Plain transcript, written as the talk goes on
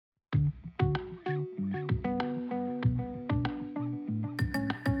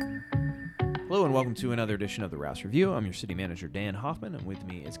Hello and welcome to another edition of the Rouse Review. I'm your city manager, Dan Hoffman, and with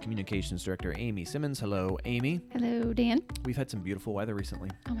me is communications director, Amy Simmons. Hello, Amy. Hello, Dan. We've had some beautiful weather recently.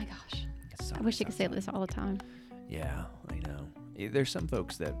 Oh my gosh. So I wish you could say this all the time. Yeah, I know. There's some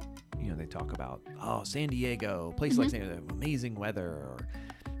folks that, they talk about, San Diego, place like San Diego, amazing weather, or,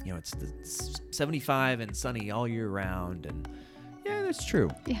 it's 75 and sunny all year round. And yeah, that's true.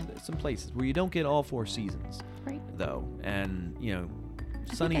 Yeah. There's some places where you don't get all four seasons, right? Though. And,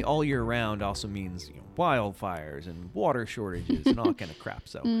 sunny all year round also means wildfires and water shortages and all that kind of crap.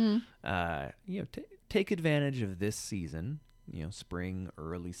 So, take advantage of this season, spring,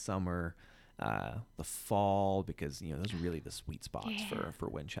 early summer, the fall, because, those are really the sweet spots for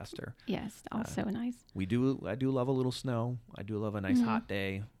Winchester. Yes, also nice. I do love a little snow. I do love a nice hot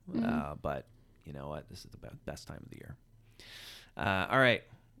day. But you know what? This is the best time of the year. All right.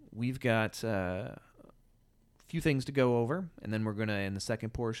 We've got few things to go over, and then in the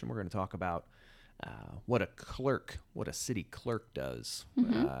second portion, we're going to talk about what a city clerk does,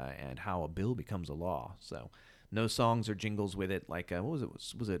 and how a bill becomes a law. So no songs or jingles with it, like what was it?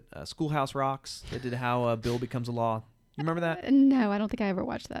 Was it Schoolhouse Rocks that did how a bill becomes a law? You remember that? No, I don't think I ever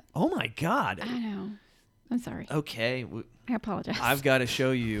watched that. Oh my God! I know. I'm sorry. Okay, I apologize. I've got to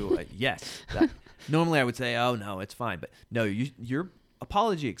show you. Yes, normally I would say, "Oh no, it's fine," but no, your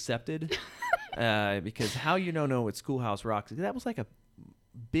apology accepted. Because how you don't know what Schoolhouse Rocks is, that was like a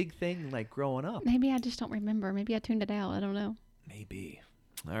big thing like growing up. Maybe I just don't remember. Maybe I tuned it out. I don't know. Maybe.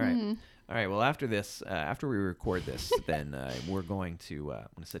 All right. All right. Well, after this, after we record this, then we're going to I'm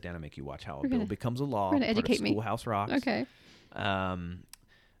going to sit down and make you watch how a bill becomes a law. We're going to educate me. Schoolhouse Rocks. Okay.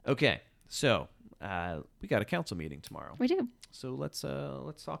 Okay. So we got a council meeting tomorrow. We do. So let's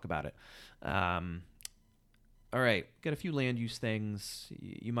talk about it. All right, got a few land use things.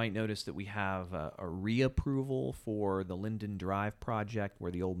 You might notice that we have a reapproval for the Linden Drive project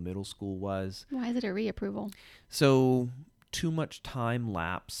where the old middle school was. Why is it a reapproval? So too much time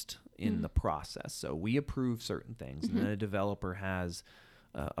lapsed in the process. So we approve certain things, and then a developer has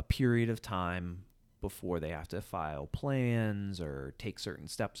a period of time before they have to file plans or take certain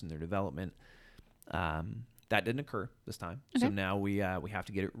steps in their development. That didn't occur this time, so now we have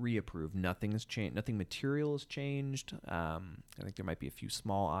to get it reapproved. Nothing has changed. Nothing material has changed. I think there might be a few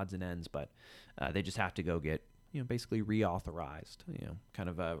small odds and ends, but they just have to go get basically reauthorized. Kind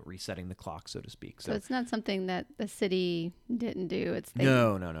of resetting the clock, so to speak. So it's not something that the city didn't do.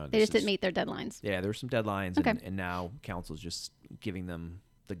 No. They just didn't meet their deadlines. Yeah, there were some deadlines, and now council's just giving them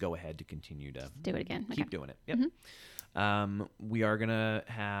the go ahead to continue to do it again. Keep doing it. Yep. We are gonna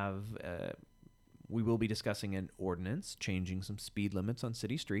have. We will be discussing an ordinance changing some speed limits on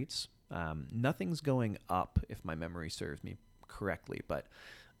city streets. Nothing's going up, if my memory serves me correctly, but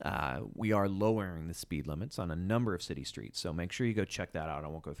we are lowering the speed limits on a number of city streets. So make sure you go check that out. I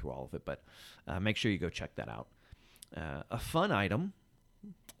won't go through all of it, but make sure you go check that out. A fun item,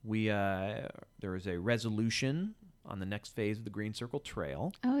 there is a resolution on the next phase of the Green Circle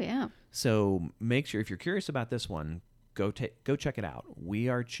Trail. Oh, yeah. So make sure, if you're curious about this one, go check it out. We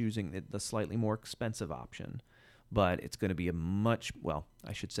are choosing the slightly more expensive option, but it's going to be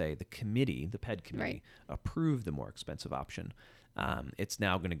I should say the PED committee approved the more expensive option. It's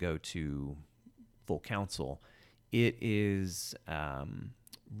now going to go to full council. It is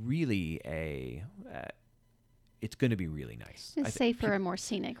really it's going to be really nice. It's safer and more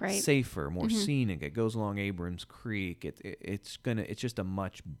scenic, right? Safer, more scenic. It goes along Abrams Creek. It's just a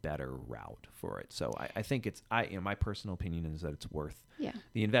much better route for it. So I think my personal opinion is that it's worth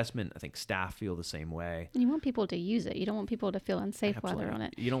the investment. I think staff feel the same way. And you want people to use it. You don't want people to feel unsafe while they're on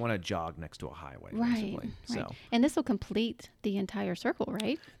it. You don't want to jog next to a highway, right? Basically. Right. So, and this will complete the entire circle,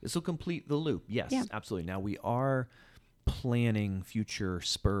 right? This will complete the loop. Yes, absolutely. Now we are planning future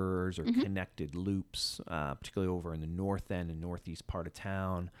spurs or connected loops, particularly over in the north end and northeast part of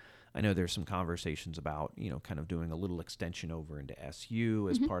town. I know there's some conversations about, kind of doing a little extension over into SU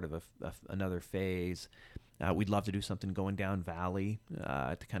as part of another phase. We'd love to do something going down Valley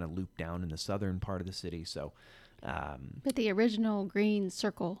to kind of loop down in the southern part of the city. So, but the original green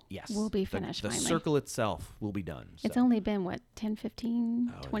circle will be finished the finally. Circle itself will be done. It's only been, 10,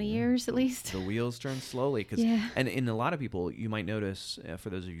 15, 20 years at least? The wheels turn slowly. And in a lot of people, you might notice, for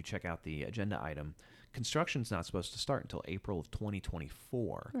those of you who check out the agenda item, construction's not supposed to start until April of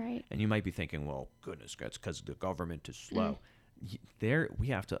 2024. Right. And you might be thinking, well, goodness, that's because the government is slow. We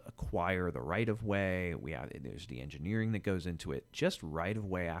have to acquire the right-of-way. There's the engineering that goes into it. Just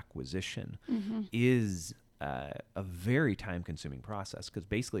right-of-way acquisition is a very time-consuming process, because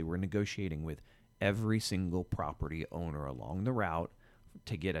basically we're negotiating with every single property owner along the route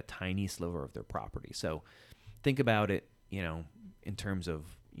to get a tiny sliver of their property. So think about it, in terms of,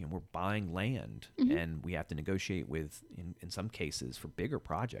 we're buying land and we have to negotiate with, in some cases for bigger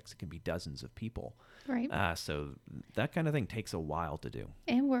projects, it can be dozens of people. Right. So that kind of thing takes a while to do.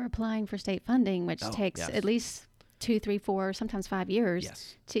 And we're applying for state funding, which takes at least 2, 3, 4, sometimes 5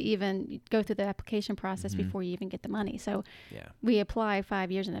 years to even go through the application process before you even get the money. So we apply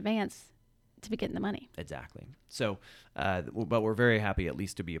 5 years in advance to be getting the money. Exactly. So, but we're very happy at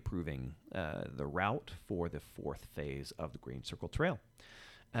least to be approving the route for the 4th phase of the Green Circle Trail.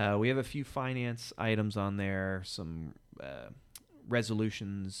 We have a few finance items on there, some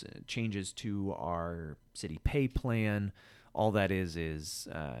resolutions, changes to our city pay plan. All that is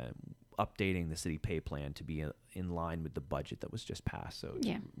updating the city pay plan to be in line with the budget that was just passed. So it's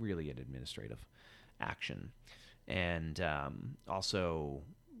really an administrative action. And also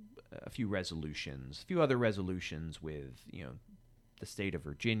a few other resolutions with, the state of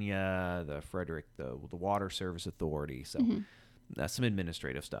Virginia, the Water Service Authority. So that's some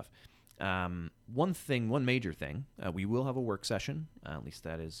administrative stuff. One major thing, we will have a work session. At least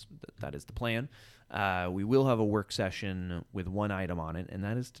that is the plan. We will have a work session with one item on it, and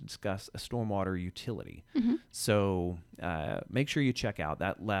that is to discuss a stormwater utility. So make sure you check out.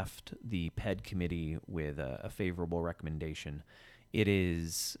 That left the PED committee with a favorable recommendation. It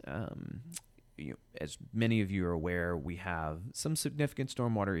is, as many of you are aware, we have some significant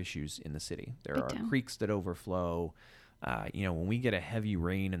stormwater issues in the city. There are creeks that overflow. When we get a heavy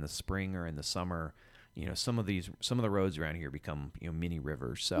rain in the spring or in the summer, some of the roads around here become, mini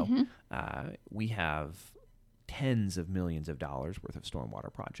rivers. So we have tens of millions of dollars worth of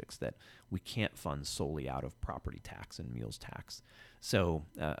stormwater projects that we can't fund solely out of property tax and meals tax. So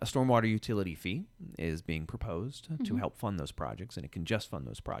a stormwater utility fee is being proposed to help fund those projects, and it can just fund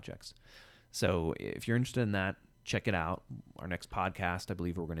those projects. So if you're interested in that, check it out. Our next podcast, I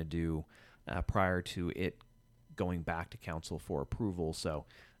believe we're going to do prior to it going back to council for approval. So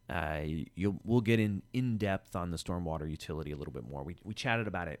we'll get in depth on the stormwater utility a little bit more. We chatted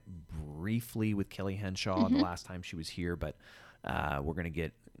about it briefly with Kelly Henshaw the last time she was here, but we're going to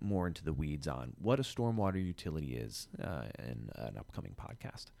get more into the weeds on what a stormwater utility is in an upcoming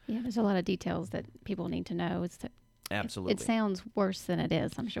podcast. Yeah, there's a lot of details that people need to know. Absolutely. It sounds worse than it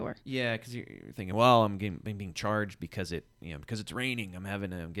is, I'm sure. Yeah, because you're thinking, well, I'm being charged because it's raining.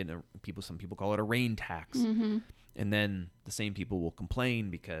 Some people call it a rain tax. And then the same people will complain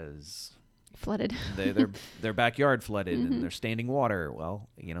because flooded. their backyard flooded and there's standing water. Well,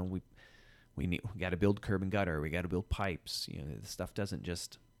 we got to build curb and gutter. We got to build pipes. The stuff doesn't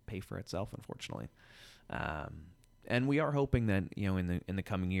just pay for itself, unfortunately. And we are hoping that in the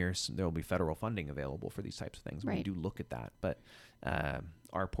coming years there will be federal funding available for these types of things. Right. We do look at that, but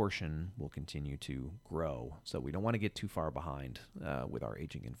our portion will continue to grow. So we don't want to get too far behind with our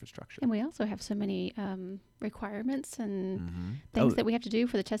aging infrastructure. And we also have so many requirements and things that we have to do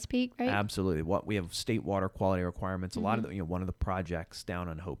for the Chesapeake, right? Absolutely. We have state water quality requirements. A lot of one of the projects down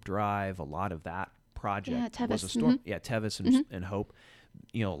on Hope Drive, a lot of that project was a storm. Yeah, Tevis and Hope.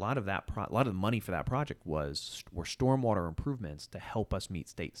 A lot of the money for that project were stormwater improvements to help us meet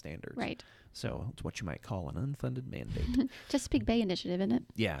state standards. Right. So it's what you might call an unfunded mandate. Chesapeake Bay Initiative, isn't it?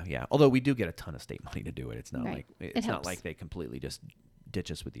 Yeah. Although we do get a ton of state money to do it. It's not not like they completely just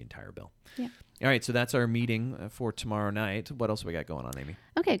ditch us with the entire bill. Yeah. All right, so that's our meeting for tomorrow night. What else we got going on, Amy?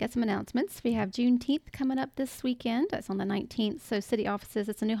 Okay, got some announcements. We have Juneteenth coming up this weekend. That's on the 19th. So city offices,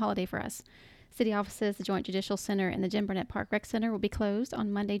 it's a new holiday for us. City offices, the Joint Judicial Center, and the Jim Burnett Park Rec Center will be closed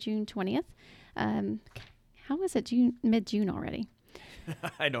on Monday, June 20th. How is it mid-June already?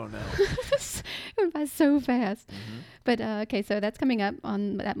 I don't know. It went by so fast. But okay, so that's coming up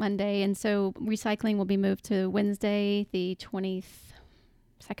on that Monday. And so recycling will be moved to Wednesday, the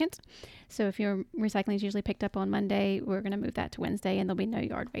 22nd. So if your recycling is usually picked up on Monday, we're going to move that to Wednesday, and there'll be no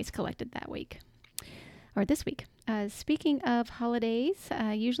yard waste collected that week. Or this week. Speaking of holidays,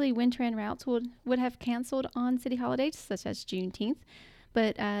 usually Wintran routes would have canceled on city holidays, such as Juneteenth,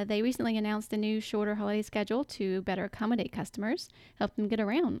 but they recently announced a new shorter holiday schedule to better accommodate customers, help them get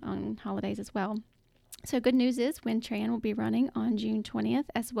around on holidays as well. So good news is Wintran will be running on June 20th,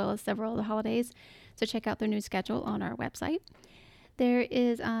 as well as several other holidays, so check out their new schedule on our website. There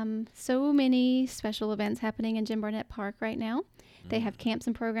is so many special events happening in Jim Burnett Park right now. They have camps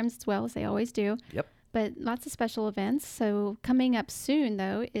and programs as well, as they always do. Yep. But lots of special events. So coming up soon,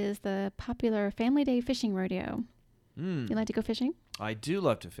 though, is the popular Family Day Fishing Rodeo. You like to go fishing? I do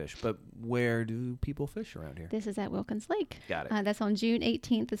love to fish, but where do people fish around here? This is at Wilkins Lake. Got it. That's on June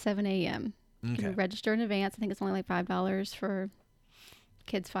 18th at 7 a.m. You Okay. can register in advance. I think it's only like $5 for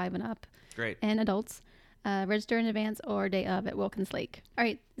kids 5 and up. Great. And adults. Register in advance or day of at Wilkins Lake. All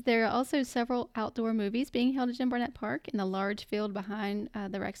right. There are also several outdoor movies being held at Jim Barnett Park in the large field behind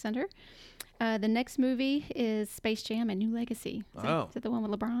the rec center. The next movie is Space Jam: A New Legacy. Is it the one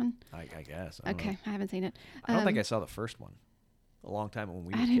with LeBron? I guess. I haven't seen it. I don't think I saw the first one. A long time when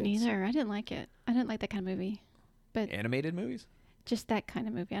we were I didn't kids. either. I didn't like it. I didn't like that kind of movie. But Animated movies? just that kind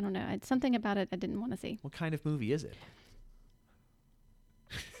of movie. I don't know. It's something about it I didn't want to see. What kind of movie is it?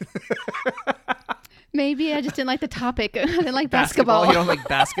 Maybe I just didn't like the topic. I didn't like basketball. You don't like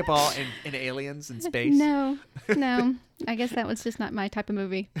basketball and aliens in space? No. I guess that was just not my type of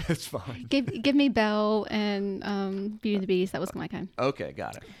movie. It's fine. Give me Belle and Beauty and the Beast. That was my kind. Okay,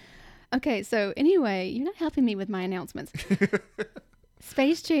 got it. Okay, so anyway, you're not helping me with my announcements.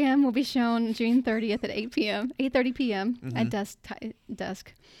 Space Jam will be shown June 30th at 8:30 p.m. at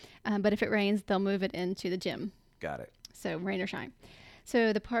dusk. But if it rains, they'll move it into the gym. Got it. So rain or shine.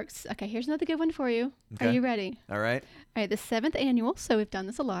 So the parks. Okay, here's another good one for you. Okay. Are you ready? All right. All right, the 7th annual. So we've done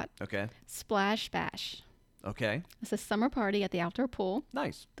this a lot. Okay. Splash Bash. Okay. It's a summer party at the outdoor pool.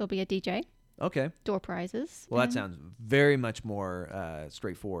 Nice. There'll be a DJ. Okay. Door prizes. Well, that sounds very much more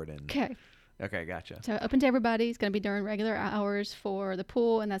straightforward. Okay. Okay, gotcha. So open to everybody. It's going to be during regular hours for the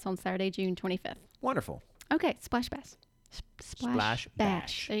pool, and that's on Saturday, June 25th. Wonderful. Okay, Splash Bash. Splash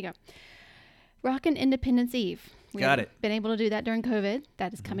Bash. There you go. Rockin' Independence Eve. We Got haven't it. been able to do that during COVID.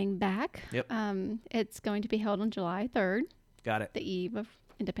 That is coming back. Yep. It's going to be held on July 3rd, Got it. the eve of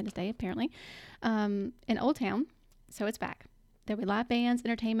Independence Day, apparently, in Old Town. So it's back. There'll be live bands,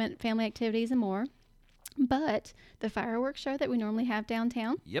 entertainment, family activities, and more. But the fireworks show that we normally have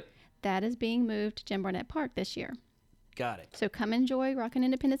downtown, Yep. that is being moved to Jim Barnett Park this year. Got it. So come enjoy Rockin'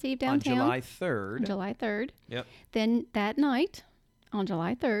 Independence Eve downtown. On July 3rd. On July 3rd. Yep. Then that night, on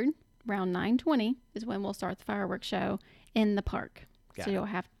July 3rd, around 9:20 is when we'll start the fireworks show in the park. Got so it. you'll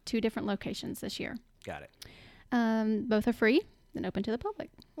have 2 different locations this year. Got it. Both are free and open to the public.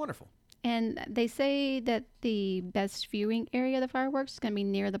 Wonderful. And they say that the best viewing area of the fireworks is going to be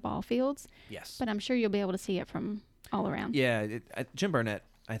near the ball fields, Yes. but I'm sure you'll be able to see it from all around. Yeah, Jim Barnett,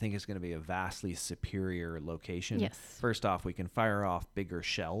 I think, is going to be a vastly superior location. Yes. First off, we can fire off bigger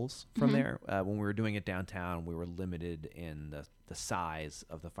shells from there. When we were doing it downtown, we were limited in the size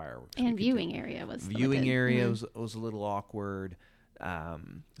of the fireworks. And viewing area was limited. area was a little awkward.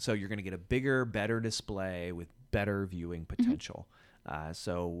 So you're going to get a bigger, better display with better viewing potential.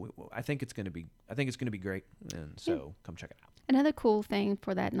 So I think it's going to be great. And so come check it out. Another cool thing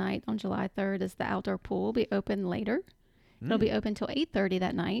for that night on July 3rd is the outdoor pool will be open later. It'll be open till 8:30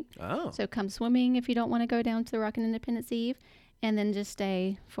 that night. Oh. So come swimming if you don't want to go down to the Rockin' Independence Eve, and then just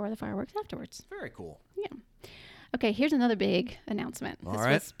stay for the fireworks afterwards. Very cool. Yeah. Okay, here's another big announcement. All This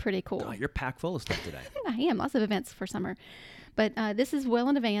right. was pretty cool. God, you're packed full of stuff today. I am. Lots of events for summer. But this is well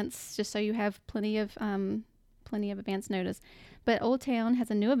in advance, just so you have plenty of advance notice. But Old Town has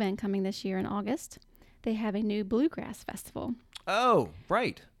a new event coming this year in August. They have a new bluegrass festival. Oh,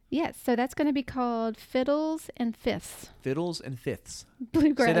 right. Yes, so that's going to be called Fiddles and Fifths. Fiddles and Fifths.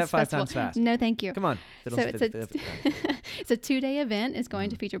 Bluegrass Say that 5 Festival. times fast. No, thank you. Come on. Fiddles So and it's Fifths. it's a 2-day event. It's going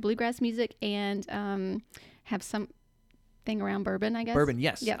to feature bluegrass music and have something around bourbon, I guess. Bourbon,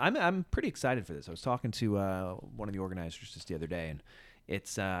 yes. Yep. I'm pretty excited for this. I was talking to one of the organizers just the other day, and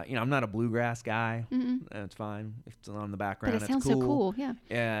it's I'm not a bluegrass guy. It's fine if it's on the background. But it sounds so cool. Yeah.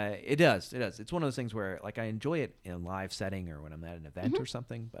 It does. It's one of those things where like I enjoy it in a live setting or when I'm at an event or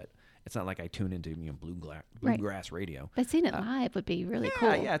something, but it's not like I tune into bluegrass radio. But seeing it live would be really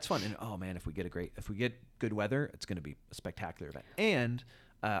Yeah, cool. yeah, it's fun. And oh man, if we get good weather, it's going to be a spectacular event. And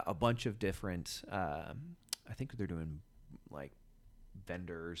a bunch of different I think they're doing like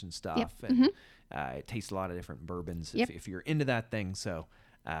vendors and stuff, and it tastes a lot of different bourbons if you're into that thing. So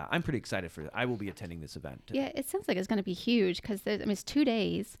I'm pretty excited for it. I will be attending this event. Yeah, it sounds like it's going to be huge because it's 2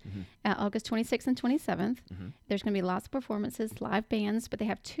 days, August 26th and 27th. There's going to be lots of performances, live bands, but they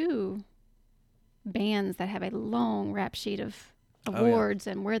have 2 bands that have a long rap sheet of awards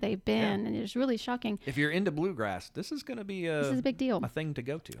and where they've been, and it's really shocking. If you're into bluegrass, this is going to be This is a big deal. a thing to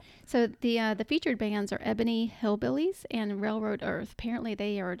go to. So the featured bands are Ebony Hillbillies and Railroad Earth. Apparently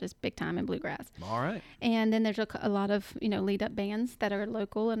they are just big time in bluegrass. All right. And then there's a lot of lead up bands that are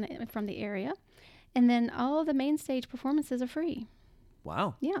local and from the area. And then all the main stage performances are free.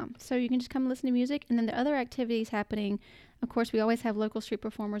 Wow. Yeah, so you can just come listen to music. And then the other activities happening, of course, we always have local street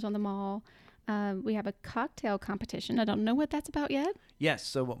performers on the mall. We have a cocktail competition. I don't know what that's about yet. Yes.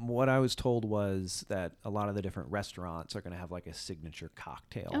 So what I was told was that a lot of the different restaurants are going to have like a signature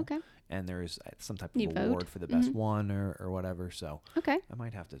cocktail. Okay. And there's some type You of vote. award for the best one or whatever. So Okay. I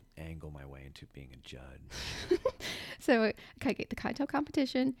might have to angle my way into being a judge. So okay, the cocktail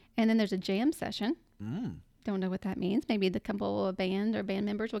competition, and then there's a jam session Don't know what that means. Maybe the couple of band or band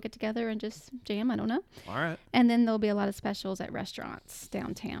members will get together and just jam. I don't know. All right. And then there'll be a lot of specials at restaurants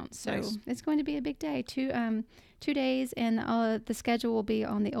downtown. So Nice. It's going to be a big day. 2 days, and the schedule will be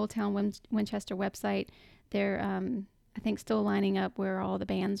on the Old Town Winchester website. They're, I think, still lining up where all the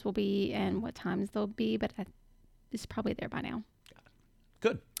bands will be and what times they'll be, but it's probably there by now.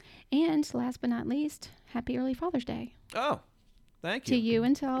 Good. And last but not least, happy early Father's Day. Oh, thank you. To you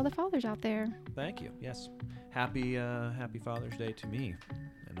and to all the fathers out there. Thank you. Yes. Happy Father's Day to me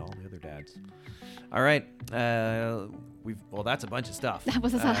and all the other dads. All right. That's a bunch of stuff. That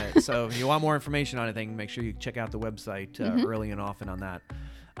was a lot. So if you want more information on anything, make sure you check out the website early and often on that.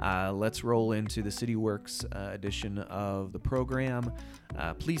 Let's roll into the CityWorks edition of the program.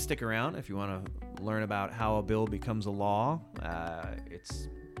 Please stick around if you want to learn about how a bill becomes a law. It's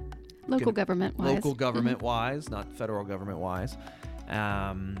local government wise, not federal government wise.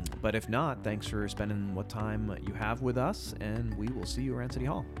 But if not, thanks for spending what time you have with us, and we will see you around City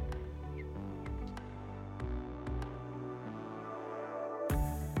Hall.